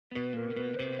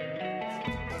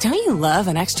Don't you love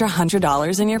an extra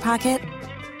 $100 in your pocket?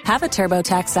 Have a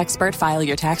TurboTax expert file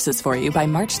your taxes for you by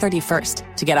March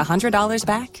 31st to get $100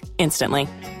 back instantly.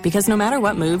 Because no matter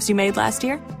what moves you made last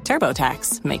year,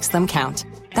 TurboTax makes them count.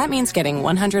 That means getting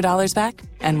 $100 back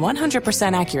and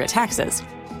 100% accurate taxes,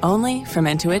 only from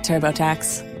Intuit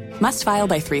TurboTax. Must file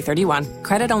by 3/31.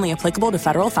 Credit only applicable to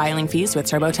federal filing fees with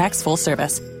TurboTax full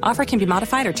service. Offer can be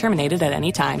modified or terminated at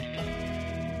any time.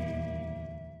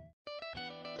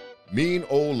 Mean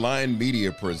Old Line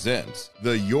Media presents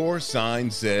the Your Sign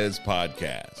Says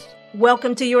podcast.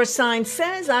 Welcome to Your Sign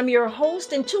Says. I'm your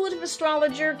host, intuitive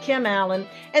astrologer Kim Allen,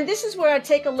 and this is where I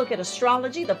take a look at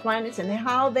astrology, the planets, and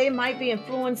how they might be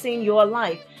influencing your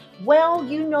life. Well,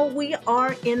 you know, we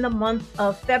are in the month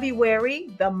of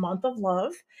February, the month of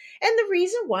love. And the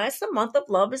reason why it's the month of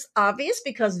love is obvious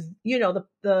because, you know,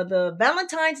 the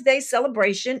Valentine's Day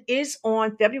celebration is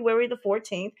on February the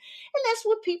 14th. And that's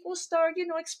where people start, you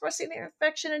know, expressing their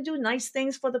affection and do nice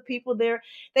things for the people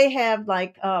they have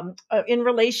like in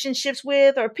relationships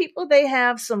with, or people they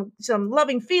have some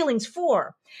loving feelings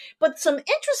for. But some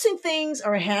interesting things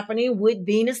are happening with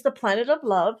Venus, the planet of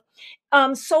love.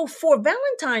 So for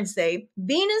Valentine's Day,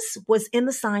 Venus was in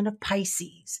the sign of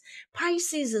Pisces.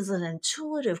 Pisces is an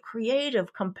intuitive,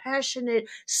 creative, compassionate,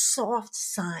 soft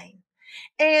sign.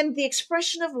 And the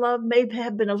expression of love may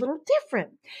have been a little different.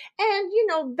 And, you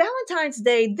know, Valentine's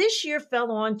Day this year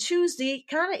fell on Tuesday,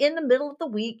 kind of in the middle of the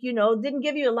week, you know, didn't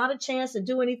give you a lot of chance to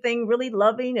do anything really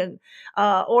loving and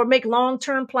or make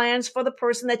long-term plans for the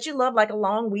person that you love, like a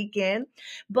long weekend.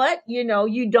 But, you know,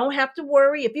 you don't have to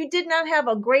worry. If you did not have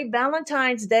a great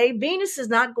Valentine's Day, Venus is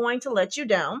not going to let you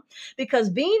down, because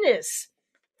Venus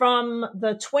from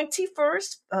the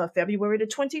 21st, February the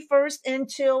 21st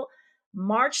until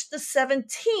March the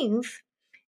 17th,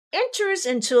 enters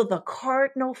into the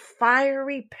cardinal,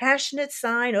 fiery, passionate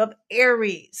sign of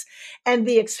Aries. And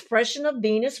the expression of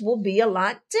Venus will be a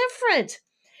lot different.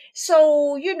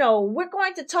 So, you know, we're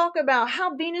going to talk about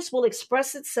how Venus will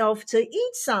express itself to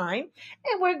each sign.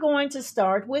 And we're going to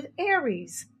start with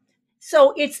Aries.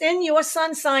 So it's in your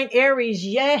sun sign, Aries.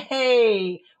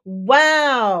 Yay.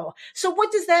 Wow. So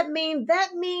what does that mean?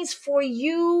 That means for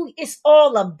you, it's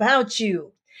all about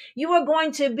you. You are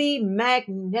going to be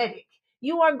magnetic.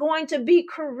 You are going to be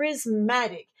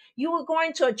charismatic. You are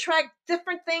going to attract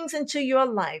different things into your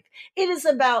life. It is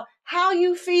about how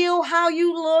you feel, how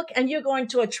you look, and you're going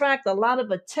to attract a lot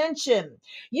of attention.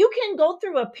 You can go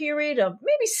through a period of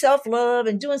maybe self-love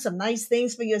and doing some nice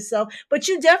things for yourself, but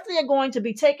you definitely are going to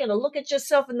be taking a look at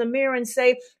yourself in the mirror and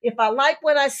say, if I like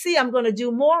what I see, I'm going to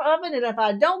do more of it. And if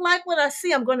I don't like what I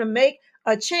see, I'm going to make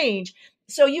a change.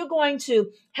 So you're going to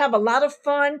have a lot of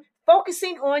fun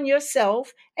focusing on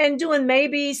yourself and doing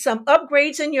maybe some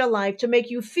upgrades in your life to make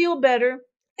you feel better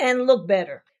and look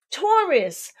better.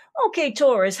 Taurus. Okay,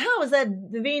 Taurus, how is that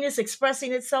Venus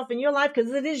expressing itself in your life?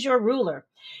 Because it is your ruler.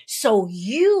 So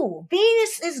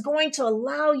Venus is going to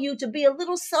allow you to be a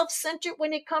little self-centered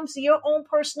when it comes to your own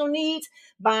personal needs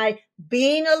by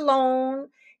being alone,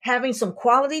 having some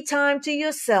quality time to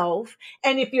yourself.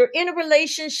 And if you're in a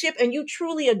relationship and you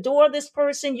truly adore this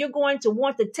person, you're going to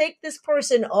want to take this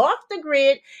person off the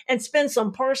grid and spend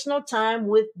some personal time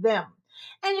with them.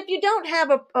 And if you don't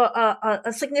have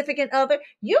a significant other,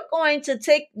 you're going to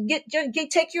take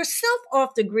yourself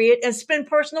off the grid and spend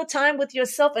personal time with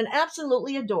yourself and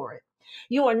absolutely adore it.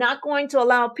 You are not going to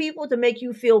allow people to make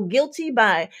you feel guilty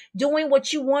by doing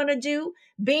what you want to do,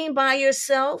 being by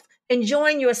yourself,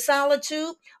 enjoying your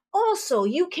solitude. Also,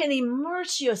 you can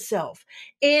immerse yourself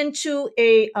into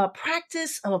a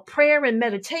practice of prayer and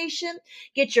meditation.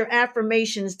 Get your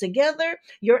affirmations together.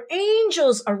 Your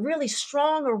angels are really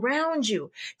strong around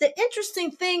you. The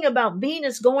interesting thing about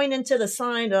Venus going into the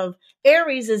sign of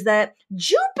Aries is that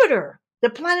Jupiter, the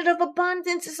planet of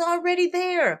abundance, is already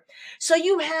there. So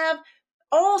you have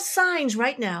all signs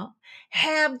right now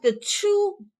have the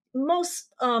two most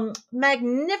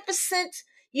magnificent,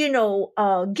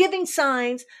 giving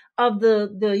signs of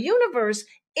the universe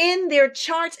in their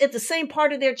charts, at the same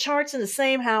part of their charts in the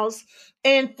same house.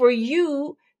 And for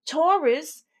you,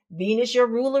 Taurus, Venus, your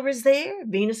ruler, is there.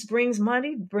 Venus brings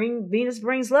money, Venus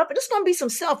brings love, but it's going to be some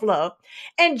self-love.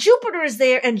 And Jupiter is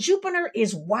there, and Jupiter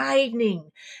is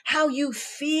widening how you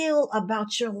feel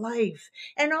about your life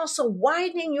and also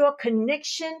widening your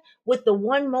connection with the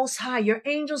one most high. Your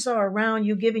angels are around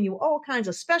you, giving you all kinds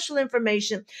of special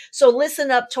information. So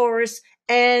listen up, Taurus,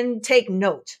 and take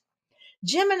note.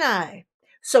 Gemini.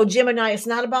 So Gemini, it's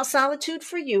not about solitude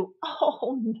for you.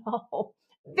 Oh no.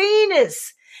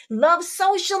 Venus loves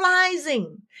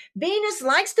socializing. Venus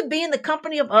likes to be in the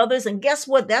company of others. And guess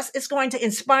what? It's going to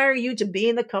inspire you to be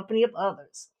in the company of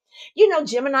others.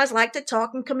 Geminis like to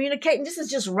talk and communicate, and this is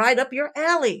just right up your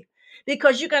alley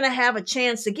because you're going to have a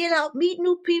chance to get out, meet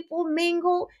new people,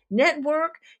 mingle,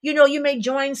 network. You may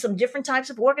join some different types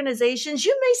of organizations.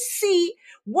 You may see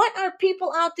what are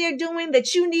people out there doing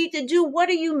that you need to do. What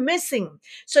are you missing?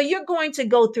 So you're going to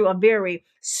go through a very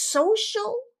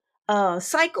social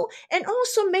cycle, and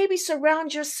also maybe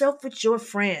surround yourself with your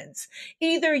friends.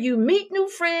 Either you meet new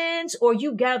friends or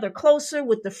you gather closer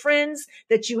with the friends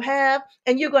that you have,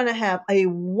 and you're going to have a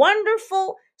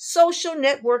wonderful social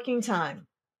networking time.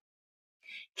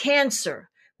 Cancer.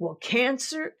 Well,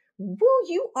 Cancer,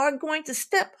 you are going to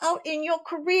step out in your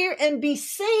career and be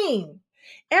seen.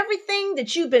 Everything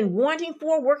that you've been wanting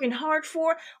for, working hard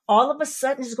for, all of a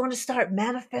sudden is going to start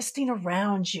manifesting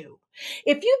around you.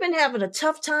 If you've been having a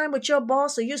tough time with your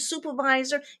boss or your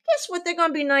supervisor, guess what? They're going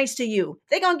to be nice to you.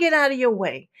 They're going to get out of your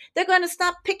way. They're going to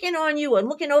stop picking on you and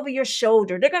looking over your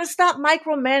shoulder. They're going to stop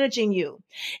micromanaging you.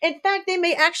 In fact, they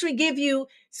may actually give you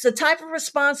the type of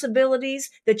responsibilities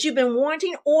that you've been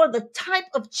wanting or the type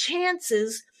of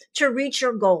chances to reach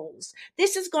your goals.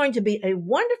 This is going to be a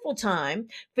wonderful time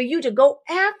for you to go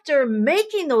after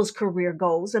making those career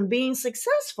goals and being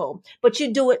successful. But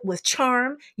you do it with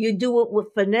charm, you do it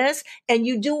with finesse, and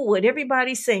you do it with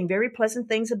everybody saying very pleasant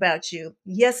things about you.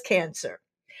 Yes, Cancer.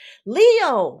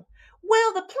 Leo.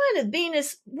 Well, the planet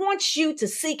Venus wants you to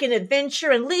seek an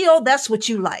adventure, and Leo, that's what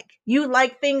you like. You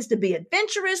like things to be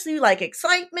adventurous, you like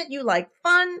excitement, you like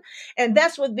fun, and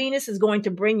that's what Venus is going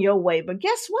to bring your way. But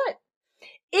guess what?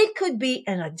 It could be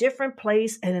in a different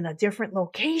place and in a different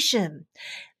location.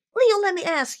 Leo, let me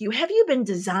ask you, have you been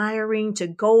desiring to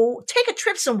go take a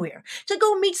trip somewhere, to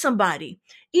go meet somebody,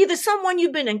 either someone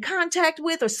you've been in contact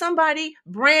with or somebody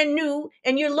brand new,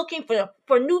 and you're looking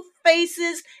for new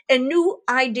faces and new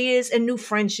ideas and new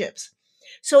friendships?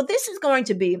 So this is going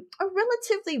to be a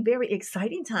relatively very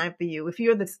exciting time for you. If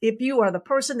you are the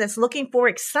person that's looking for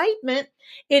excitement,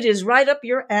 it is right up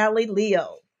your alley,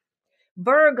 Leo.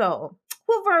 Virgo.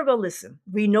 Well, Virgo, listen,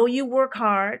 we know you work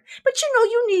hard, but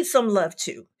you need some love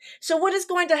too. So what is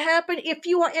going to happen if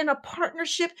you are in a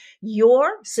partnership?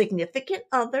 Your significant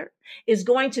other is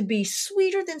going to be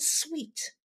sweeter than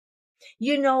sweet.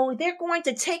 They're going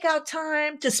to take out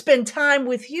time to spend time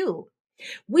with you.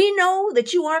 We know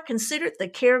that you are considered the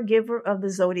caregiver of the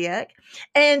zodiac.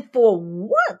 And for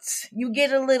once, you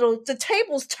get the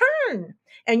tables turn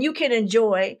and you can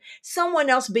enjoy someone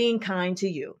else being kind to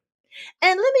you.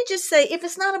 And let me just say, if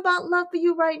it's not about love for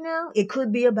you right now, it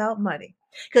could be about money.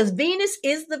 Because Venus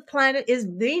is the planet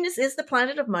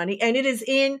of money, and it is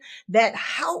in that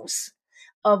house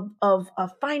of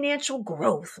financial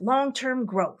growth, long-term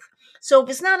growth. So if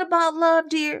it's not about love,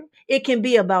 dear, it can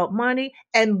be about money,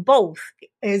 and both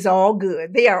is all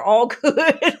good. They are all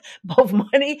good. Both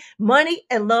money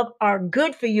and love are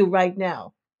good for you right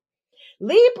now.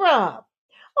 Libra.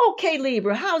 Okay,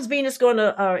 Libra, how's Venus going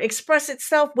to express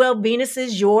itself? Well, Venus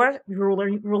is your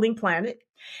ruling planet,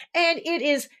 and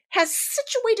has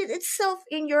situated itself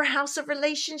in your house of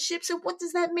relationships. And what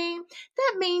does that mean?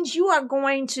 That means you are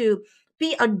going to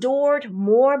be adored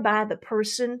more by the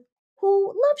person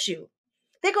who loves you.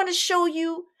 They're going to show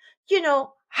you,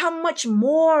 how much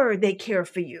more they care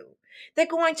for you. They're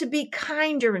going to be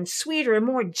kinder and sweeter and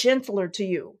more gentler to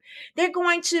you. They're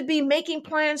going to be making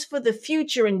plans for the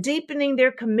future and deepening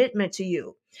their commitment to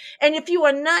you. And if you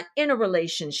are not in a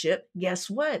relationship, guess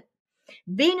what?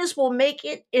 Venus will make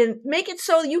it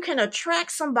so you can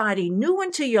attract somebody new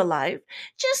into your life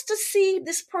just to see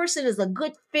this person is a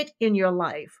good fit in your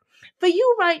life. For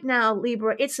you right now,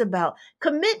 Libra, it's about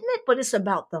commitment, but it's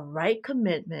about the right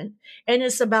commitment. And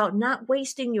it's about not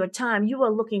wasting your time. You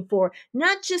are looking for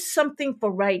not just something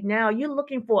for right now, you're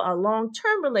looking for a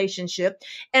long-term relationship.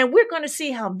 And we're going to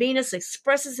see how Venus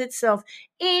expresses itself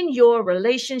in your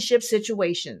relationship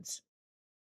situations.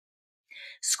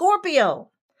 Scorpio.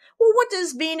 Well, what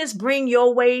does Venus bring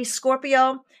your way,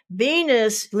 Scorpio?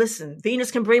 Venus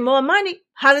can bring more money.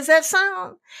 How does that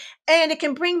sound? And it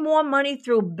can bring more money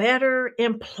through better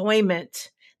employment,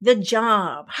 the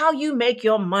job, how you make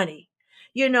your money.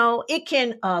 It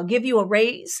can give you a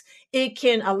raise. It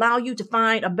can allow you to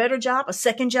find a better job, a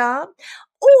second job,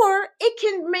 or it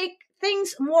can make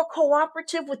things more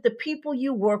cooperative with the people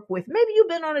you work with. Maybe you've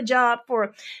been on a job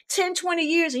for 10, 20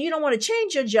 years and you don't want to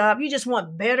change your job. You just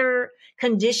want better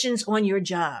conditions on your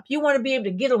job. You want to be able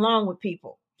to get along with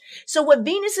people. So what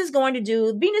Venus is going to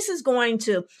do, Venus is going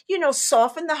to,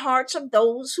 soften the hearts of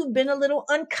those who've been a little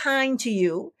unkind to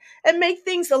you and make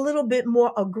things a little bit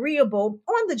more agreeable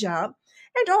on the job.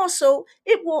 And also,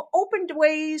 it will open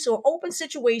ways or open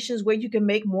situations where you can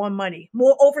make more money,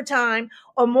 more overtime,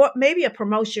 or more, maybe a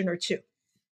promotion or two.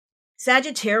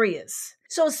 Sagittarius.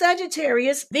 So,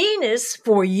 Sagittarius, Venus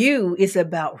for you is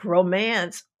about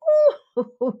romance. Ooh, maybe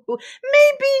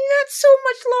not so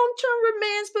much long-term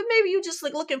romance, but maybe you're just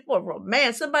like looking for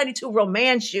romance, somebody to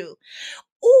romance you.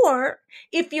 Or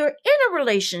if you're in a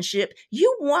relationship,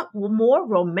 you want more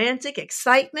romantic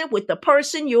excitement with the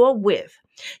person you're with.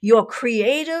 Your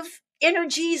creative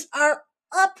energies are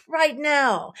up right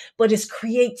now, but it's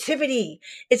creativity.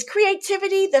 It's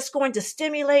creativity that's going to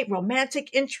stimulate romantic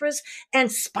interest and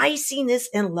spiciness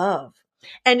in love.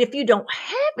 And if you don't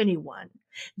have anyone,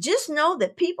 just know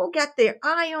that people got their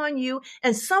eye on you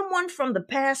and someone from the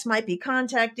past might be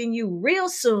contacting you real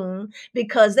soon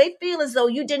because they feel as though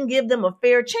you didn't give them a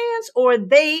fair chance or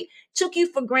they took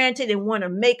you for granted and want to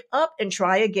make up and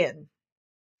try again.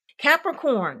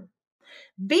 Capricorn,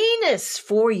 Venus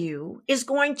for you is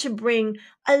going to bring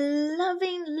a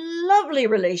loving, lovely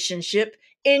relationship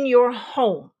in your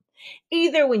home.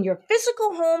 Either in your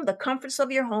physical home, the comforts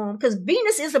of your home, because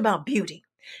Venus is about beauty.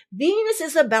 Venus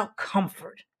is about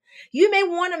comfort. You may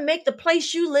want to make the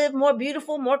place you live more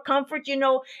beautiful, more comfort. You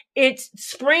know, it's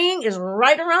spring is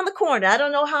right around the corner. I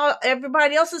don't know how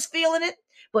everybody else is feeling it,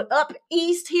 but up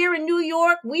east here in New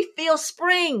York, we feel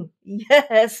spring.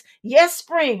 Yes, yes,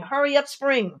 spring. Hurry up,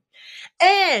 spring.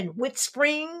 And with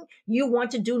spring, you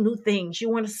want to do new things. You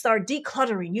want to start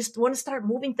decluttering. You want to start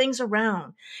moving things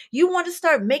around. You want to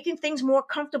start making things more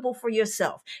comfortable for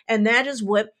yourself. And that is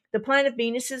what the planet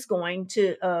Venus is going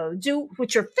to do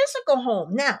with your physical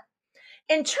home. Now,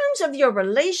 in terms of your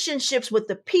relationships with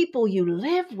the people you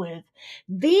live with,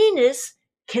 Venus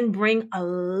can bring a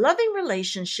loving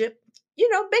relationship,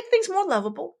 make things more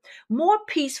lovable, more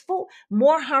peaceful,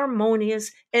 more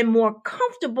harmonious, and more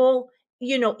comfortable,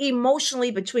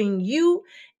 emotionally between you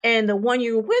and the one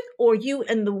you're with or you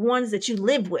and the ones that you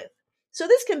live with. So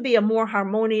this can be a more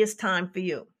harmonious time for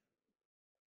you.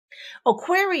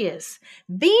 Aquarius,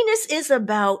 Venus is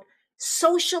about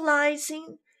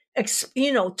socializing,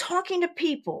 talking to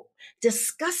people,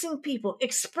 discussing people,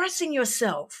 expressing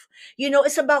yourself.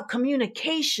 It's about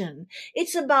communication.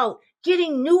 It's about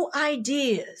getting new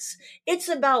ideas. It's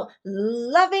about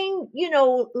loving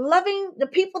the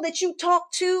people that you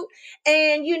talk to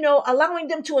and, allowing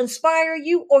them to inspire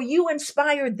you or you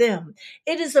inspire them.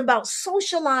 It is about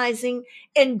socializing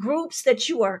in groups that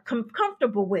you are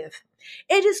comfortable with.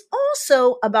 It is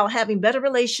also about having better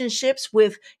relationships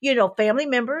with, family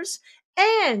members.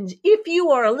 And if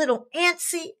you are a little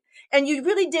antsy and you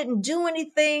really didn't do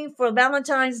anything for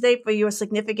Valentine's Day for your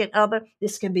significant other,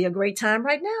 this can be a great time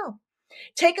right now.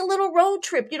 Take a little road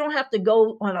trip. You don't have to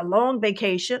go on a long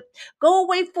vacation. Go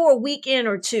away for a weekend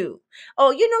or two.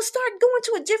 Oh, start going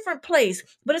to a different place.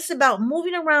 But it's about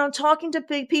moving around, talking to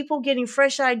people, getting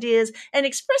fresh ideas, and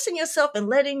expressing yourself and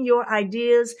letting your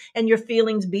ideas and your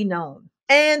feelings be known.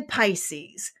 And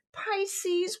Pisces.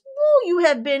 Pisces, woo, you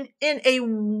have been in a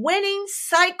winning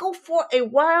cycle for a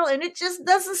while and it just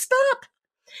doesn't stop.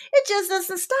 It just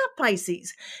doesn't stop,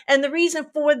 Pisces. And the reason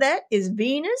for that is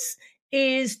Venus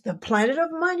is the planet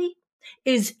of money,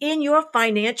 is in your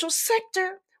financial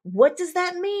sector. What does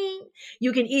that mean?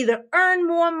 You can either earn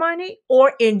more money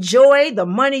or enjoy the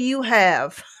money you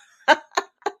have.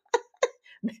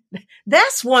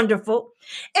 That's wonderful.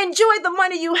 Enjoy the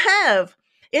money you have.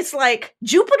 It's like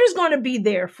Jupiter's going to be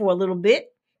there for a little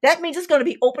bit. That means it's going to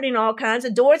be opening all kinds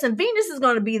of doors, and Venus is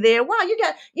going to be there. Wow,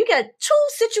 you got two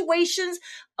situations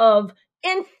of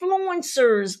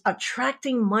influencers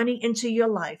attracting money into your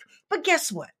life. But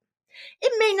guess what?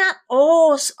 It may not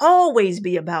always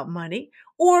be about money,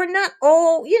 or not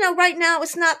all, right now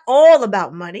it's not all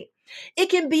about money. It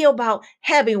can be about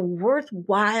having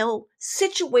worthwhile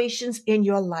situations in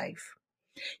your life.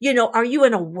 Are you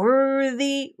in a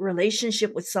worthy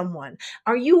relationship with someone?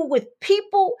 Are you with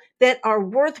people that are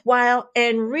worthwhile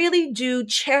and really do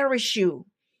cherish you?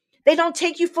 They don't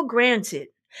take you for granted.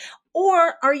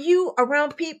 Or are you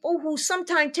around people who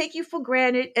sometimes take you for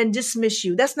granted and dismiss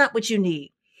you? That's not what you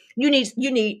need. You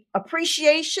need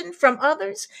appreciation from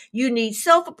others. You need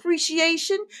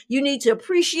self-appreciation. You need to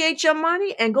appreciate your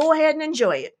money and go ahead and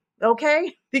enjoy it.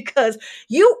 Okay? Because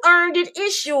you earned it.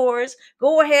 It's yours.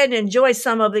 Go ahead and enjoy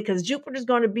some of it because Jupiter's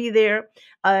going to be there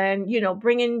and,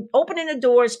 opening the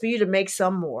doors for you to make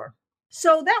some more.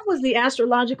 So that was the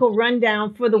astrological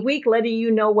rundown for the week, letting you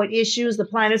know what issues the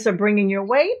planets are bringing your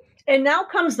way. And now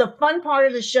comes the fun part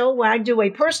of the show where I do a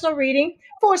personal reading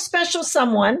for a special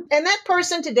someone. And that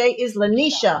person today is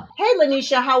Laneasia. Hey,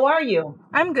 Laneasia, how are you?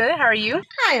 I'm good. How are you?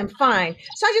 I am fine.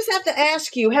 So I just have to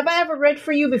ask you, have I ever read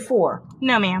for you before?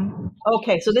 No, ma'am.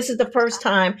 Okay, so this is the first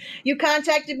time you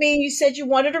contacted me and you said you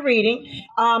wanted a reading.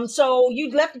 So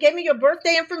you gave me your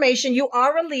birthday information. You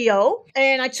are a Leo,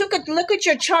 and I took a look at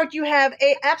your chart. You have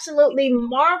a absolutely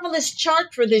marvelous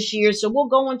chart for this year. So we'll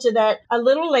go into that a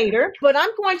little later. But I'm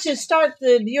going to start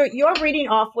your reading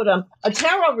off with a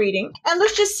tarot reading, and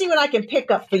let's just see what I can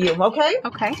pick up for you. Okay?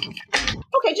 Okay.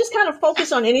 Okay, just kind of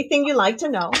focus on anything you like to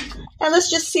know, and let's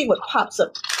just see what pops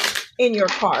up in your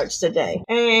cards today.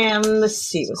 And let's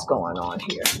see what's going on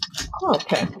here.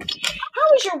 Okay.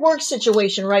 How is your work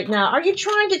situation right now? Are you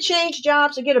trying to change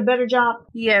jobs or get a better job?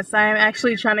 Yes, I am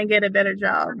actually trying to get a better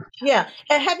job. Yeah.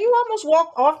 And have you almost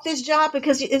walked off this job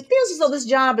because it feels as though this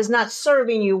job is not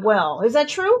serving you well? Is that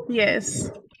true? Yes.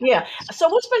 Yeah. So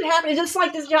what's been happening? Just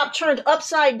like this job turned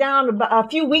upside down a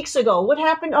few weeks ago. What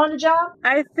happened on the job?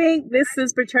 I think this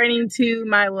is pertaining to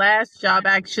my last job,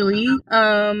 actually.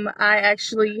 I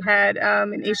actually had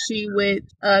an issue with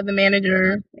the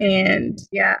manager, and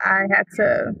yeah, I had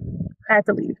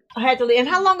to leave. I had to leave. And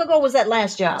how long ago was that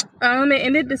last job? It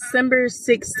ended December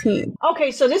 16th. Okay,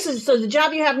 so the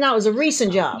job you have now is a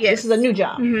recent job. Yes. This is a new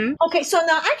job. Mm-hmm. Okay, so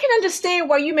now I can understand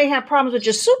why you may have problems with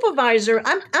your supervisor.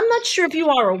 I'm not sure if you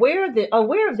are aware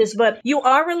of this, but you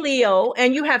are a Leo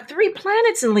and you have 3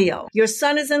 planets in Leo. Your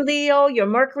Sun is in Leo, your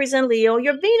Mercury's in Leo,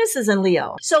 your Venus is in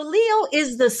Leo. So Leo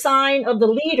is the sign of the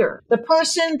leader, the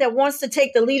person that wants to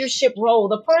take the leadership role,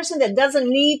 the person that doesn't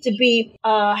need to be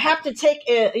have to take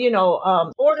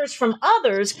orders from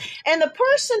others, and the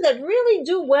person that really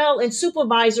do well in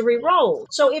supervisory roles.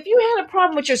 So if you had a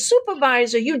problem with your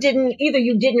supervisor, you didn't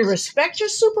respect your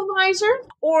supervisor,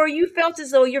 or you felt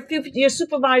as though your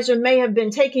supervisor may have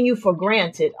been taking you for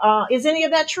granted. Is any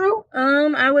of that true?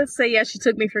 I would say yes, she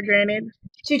took me for granted.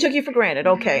 She took you for granted.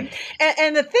 Okay.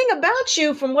 And the thing about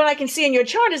you, from what I can see in your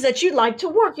chart, is that you like to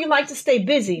work. You like to stay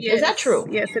busy. Yes. Is that true?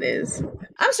 Yes, it is.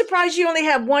 I'm surprised you only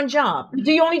have one job.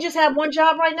 Do you only just have one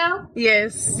job right now?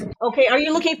 Yes. Okay. Are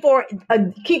you looking for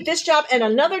keep this job and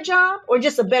another job, or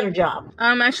just a better job?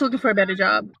 I'm actually looking for a better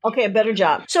job. Okay, a better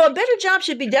job. So a better job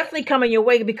should be definitely coming your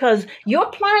way, because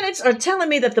your planets are telling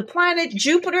me that the planet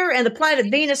Jupiter and the planet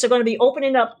Venus are going to be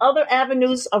opening up other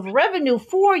avenues of revenue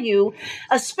for you,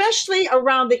 especially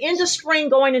around the end of spring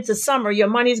going into summer. Your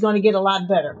money's going to get a lot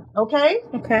better. Okay?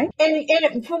 Okay.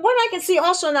 And from what I can see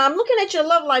also now, I'm looking at your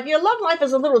love life. Your love life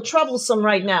is a little troublesome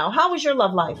right now. How is your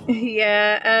love life?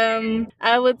 Yeah,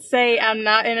 I would say I'm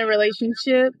not in a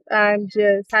relationship. I'm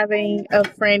just having a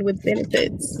friend with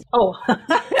benefits. Oh,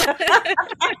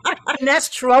 and that's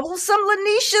troublesome,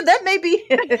 Laneasia. That may be,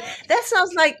 that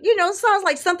sounds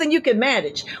like something you can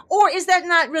manage. Or is that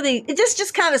not really, it's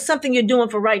just kind of something you're doing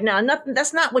for right now? Nothing,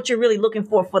 that's not what you're really looking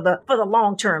for the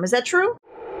long term. Is that true?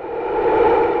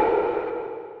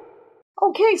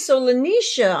 Okay, so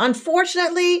Laneasia,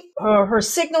 unfortunately, her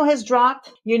signal has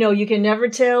dropped. You can never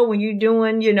tell when you're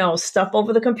doing, stuff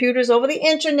over the computers, over the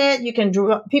internet.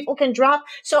 People can drop.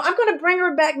 So I'm going to bring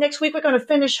her back next week. We're going to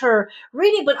finish her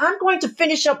reading, but I'm going to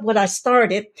finish up what I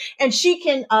started, and she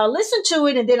can listen to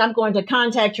it, and then I'm going to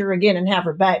contact her again and have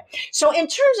her back. So in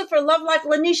terms of her love life,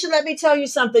 Laneasia, let me tell you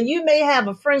something. You may have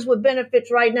a friends with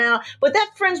benefits right now, but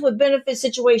that friends with benefits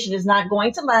situation is not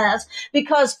going to last,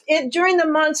 because during the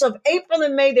months of April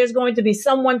and May, there's going to be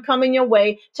someone coming your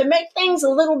way to make things a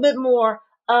little bit more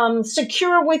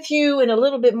secure with you and a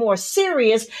little bit more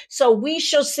serious. So we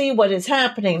shall see what is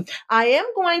happening. I am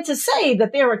going to say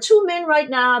that there are 2 men right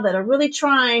now that are really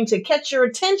trying to catch your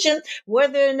attention,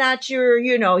 whether or not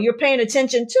you're paying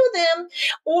attention to them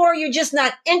or you're just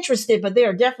not interested. But there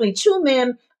are definitely 2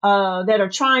 men that are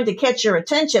trying to catch your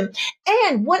attention.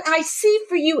 And what I see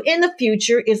for you in the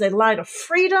future is a light of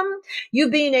freedom,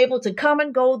 you being able to come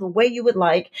and go the way you would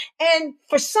like. And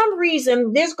for some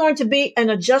reason, there's going to be an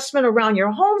adjustment around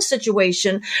your home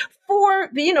situation before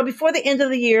the end of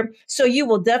the year. So you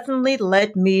will definitely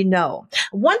let me know.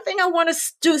 One thing I want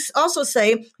to also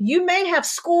say, you may have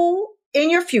school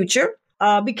in your future.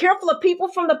 Be careful of people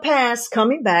from the past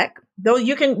coming back. Though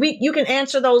you can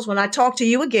answer those when I talk to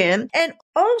you again. And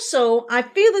also, I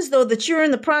feel as though that you're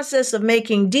in the process of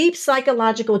making deep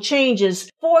psychological changes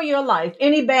for your life.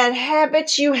 Any bad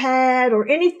habits you had or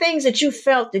any things that you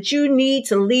felt that you need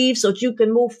to leave so that you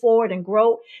can move forward and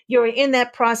grow, you're in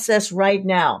that process right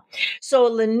now. So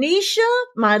Laneasia,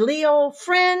 my Leo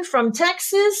friend from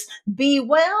Texas, be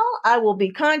well. I will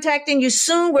be contacting you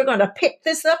soon. We're going to pick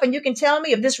this up and you can tell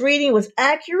me if this reading was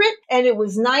accurate and it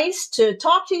was nice to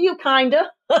talk to you,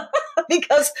 kinda.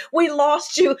 Because we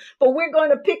lost you, but we're going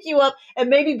to pick you up and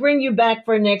maybe bring you back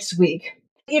for next week.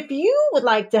 If you would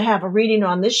like to have a reading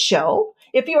on this show,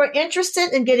 If you are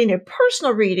interested in getting a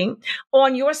personal reading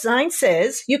on Your Sign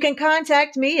Says, you can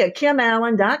contact me at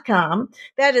kimallen.com.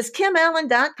 That is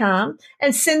kimallen.com,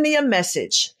 and send me a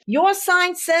message. Your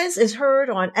Sign Says is heard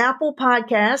on Apple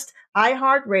Podcast,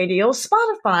 iHeartRadio,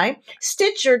 Spotify,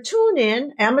 Stitcher,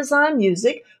 TuneIn, Amazon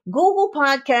Music, Google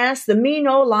Podcasts, the Mean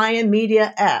Old Lion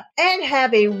Media app. And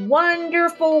have a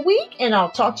wonderful week, and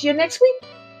I'll talk to you next week.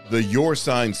 The Your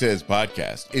Sign Says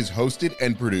podcast is hosted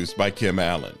and produced by Kim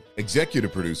Allen.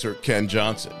 Executive producer, Ken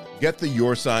Johnson. Get the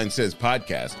Your Sign Says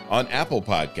podcast on Apple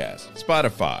Podcasts,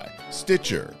 Spotify,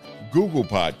 Stitcher, Google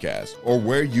Podcasts, or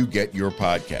where you get your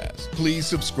podcasts. Please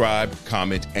subscribe,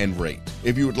 comment, and rate.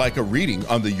 If you would like a reading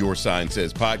on the Your Sign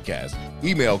Says podcast,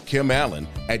 email Kim Allen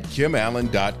at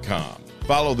kimallen.com.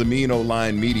 Follow the Mean Old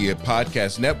Lion Media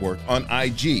Podcast Network on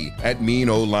IG at Mean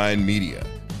Old Lion Media.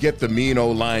 Get the Mean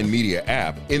Old Lion Media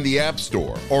app in the App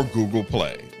Store or Google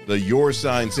Play. The Your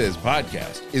Sign Says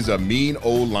podcast is a Mean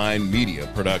Old Lion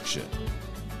Media production.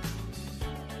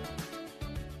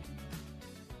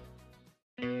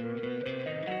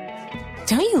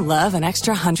 Don't you love an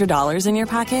extra $100 in your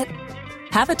pocket?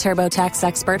 Have a TurboTax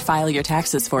expert file your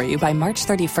taxes for you by March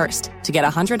 31st to get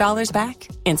 $100 back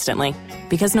instantly.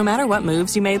 Because no matter what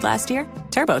moves you made last year,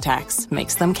 TurboTax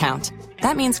makes them count.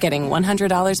 That means getting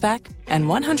 $100 back and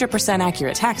 100%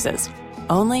 accurate taxes,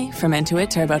 only from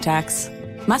Intuit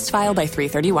TurboTax. Must file by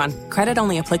 3/31. Credit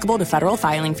only applicable to federal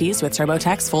filing fees with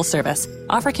TurboTax full service.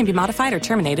 Offer can be modified or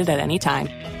terminated at any time.